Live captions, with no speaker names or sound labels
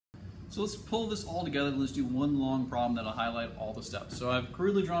So let's pull this all together and let's do one long problem that'll highlight all the steps. So I've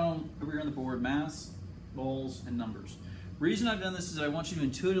crudely drawn over here on the board mass, moles, and numbers. The reason I've done this is I want you to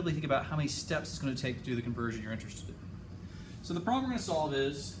intuitively think about how many steps it's going to take to do the conversion you're interested in. So the problem we're going to solve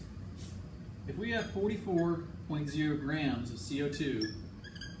is, if we have 44.0 grams of CO2,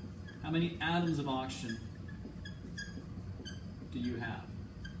 how many atoms of oxygen do you have?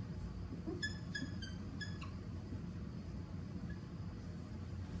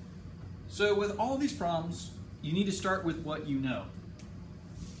 So with all these problems, you need to start with what you know.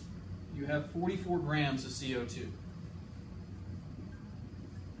 You have 44 grams of CO2.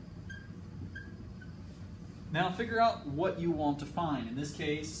 Now figure out what you want to find. In this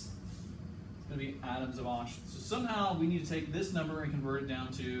case, it's going to be atoms of oxygen. So somehow we need to take this number and convert it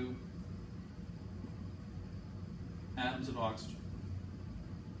down to atoms of oxygen.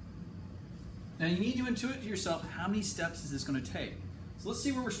 Now you need to intuit to yourself, how many steps is this going to take? So let's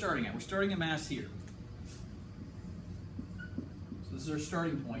see where we're starting at. We're starting at mass here. So this is our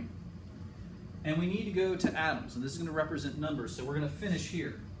starting point. And we need to go to atoms, and this is going to represent numbers, so we're going to finish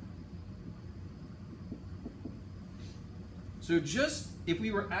here. So just if we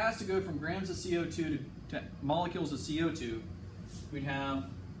were asked to go from grams of CO2 to molecules of CO2, we'd have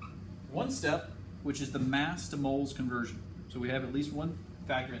one step, which is the mass to moles conversion. So we have at least one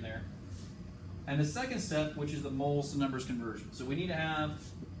factor in there. And the second step, which is the moles to numbers conversion. So we need to have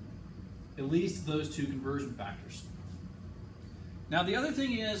at least those two conversion factors. Now the other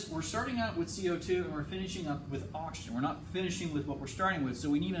thing is, we're starting out with CO2 and we're finishing up with oxygen. We're not finishing with what we're starting with,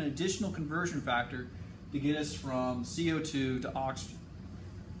 so we need an additional conversion factor to get us from CO2 to oxygen.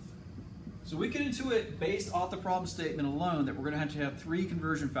 So we can intuit, based off the problem statement alone, that we're going to have three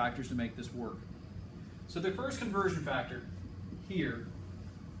conversion factors to make this work. So the first conversion factor here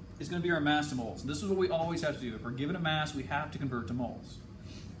is going to be our mass to moles. And this is what we always have to do. If we're given a mass, we have to convert to moles.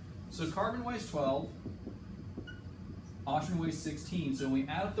 So carbon weighs 12, oxygen weighs 16. So when we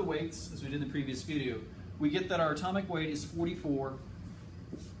add up the weights, as we did in the previous video, we get that our atomic weight is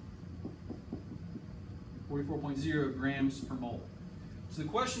 44.0 grams per mole. So the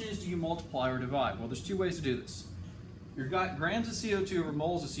question is, do you multiply or divide? Well, there's two ways to do this. You've got grams of CO2 over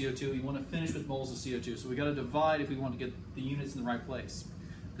moles of CO2, and you want to finish with moles of CO2. So we've got to divide if we want to get the units in the right place.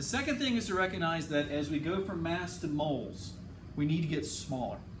 The second thing is to recognize that as we go from mass to moles, we need to get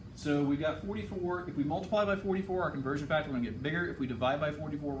smaller. So we've got 44. If we multiply by 44, our conversion factor, we're going to get bigger. If we divide by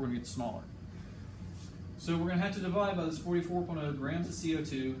 44, we're going to get smaller. So we're going to have to divide by this 44.0 grams of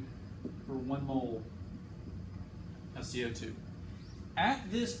CO2 for 1 mole of CO2. At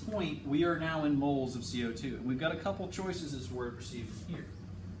this point, we are now in moles of CO2. And we've got a couple choices as to where to proceed from here.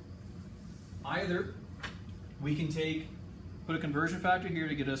 Either we can put a conversion factor here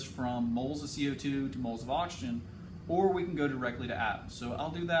to get us from moles of CO2 to moles of oxygen, or we can go directly to atoms. So I'll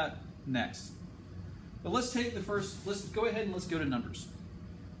do that next. But let's go ahead and let's go to numbers.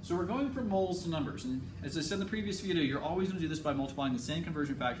 So we're going from moles to numbers. And as I said in the previous video, you're always going to do this by multiplying the same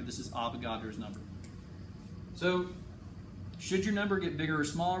conversion factor. This is Avogadro's number. So should your number get bigger or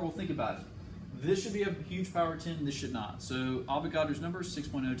smaller? Well, think about it. This should be a huge power 10, this should not. So Avogadro's number is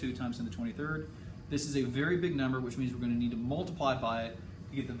 6.02 times 10 to the 23rd. This is a very big number, which means we're going to need to multiply by it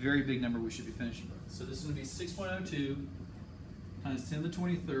to get the very big number we should be finishing with. So this is going to be 6.02 times 10 to the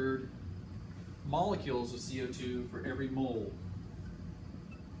 23rd molecules of CO2 for every mole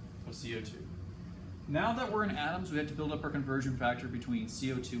of CO2. Now that we're in atoms, we have to build up our conversion factor between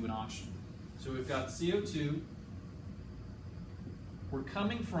CO2 and oxygen. So we've got CO2. We're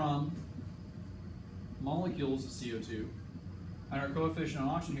coming from molecules of CO2. And our coefficient on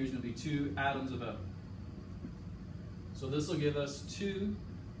oxygen here is going to be 2 atoms of O. So this will give us 2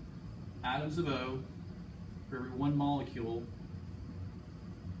 atoms of O for every 1 molecule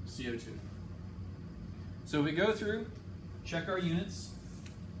of CO2. So we go through, check our units.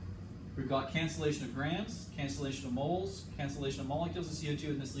 We've got cancellation of grams, cancellation of moles, cancellation of molecules of CO2,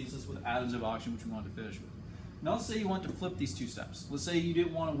 and this leaves us with atoms of oxygen, which we want to finish with. Now let's say you want to flip these two steps. Let's say you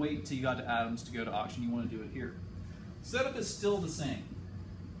didn't want to wait until you got to atoms to go to oxygen, you want to do it here. Setup is still the same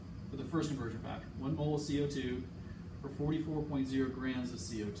for the first conversion factor. 1 mole of CO2 for 44.0 grams of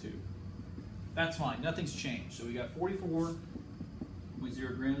CO2. That's fine, nothing's changed. So we got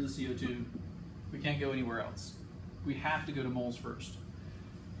 44.0 grams of CO2. We can't go anywhere else. We have to go to moles first.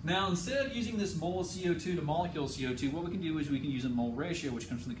 Now, instead of using this mole of CO2 to molecule of CO2, what we can do is we can use a mole ratio, which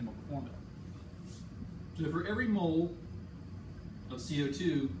comes from the chemical formula. So for every mole of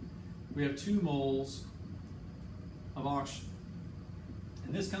CO2, we have 2 moles of oxygen.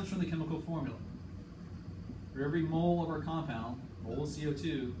 And this comes from the chemical formula. For every mole of our compound, mole of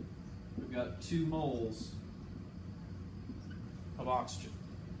CO2, we've got 2 moles of oxygen.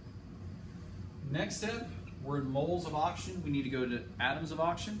 Next step, we're in moles of oxygen. We need to go to atoms of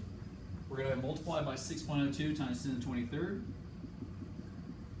oxygen. We're going to multiply by 6.02 times 10 to the 23rd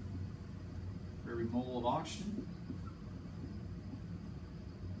for every mole of oxygen.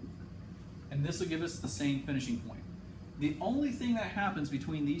 And this will give us the same finishing point. The only thing that happens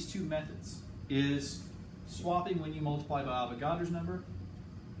between these two methods is swapping when you multiply by Avogadro's number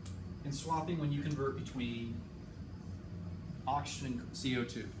and swapping when you convert between oxygen and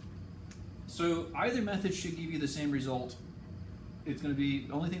CO2. So either method should give you the same result. It's going to be,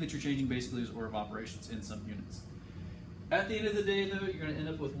 the only thing that you're changing basically is order of operations in some units. At the end of the day though, you're going to end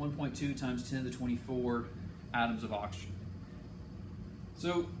up with 1.2 times 10 to the 24 atoms of oxygen.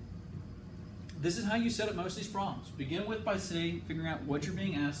 So this is how you set up most of these problems. Begin with by figuring out what you're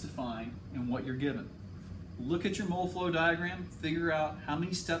being asked to find and what you're given. Look at your mole flow diagram, figure out how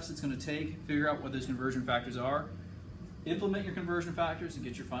many steps it's going to take, figure out what those conversion factors are, implement your conversion factors, and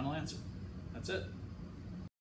get your final answer. That's it.